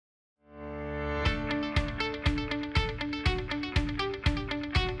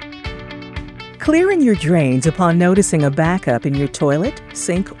Clearing your drains upon noticing a backup in your toilet,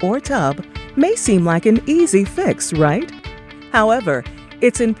 sink, or tub may seem like an easy fix, right? However,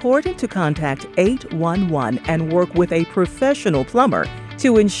 it's important to contact 811 and work with a professional plumber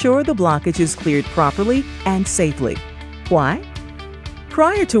to ensure the blockage is cleared properly and safely. Why?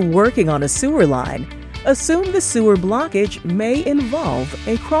 Prior to working on a sewer line, assume the sewer blockage may involve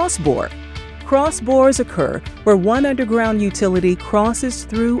a crossbore. Crossbores occur where one underground utility crosses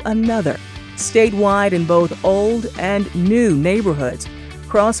through another. Statewide in both old and new neighborhoods,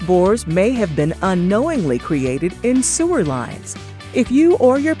 crossbores may have been unknowingly created in sewer lines. If you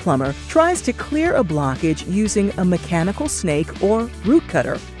or your plumber tries to clear a blockage using a mechanical snake or root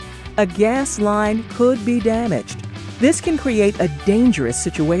cutter, a gas line could be damaged. This can create a dangerous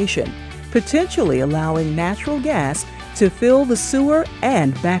situation, potentially allowing natural gas to fill the sewer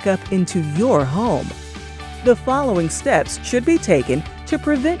and back up into your home. The following steps should be taken to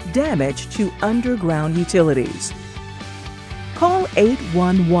prevent damage to underground utilities. Call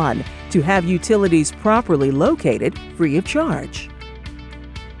 811 to have utilities properly located free of charge.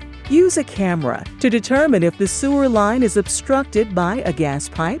 Use a camera to determine if the sewer line is obstructed by a gas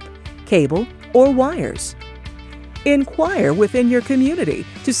pipe, cable, or wires. Inquire within your community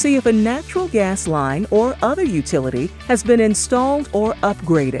to see if a natural gas line or other utility has been installed or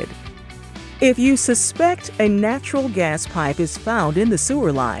upgraded. If you suspect a natural gas pipe is found in the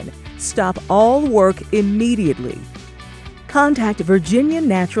sewer line, stop all work immediately. Contact Virginia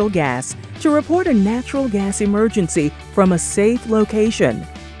Natural Gas to report a natural gas emergency from a safe location.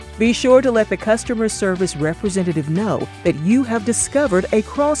 Be sure to let the customer service representative know that you have discovered a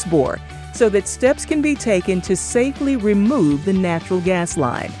crossbore so that steps can be taken to safely remove the natural gas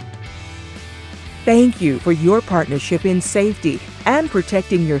line. Thank you for your partnership in safety and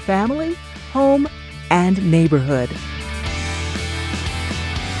protecting your family, home, and neighborhood.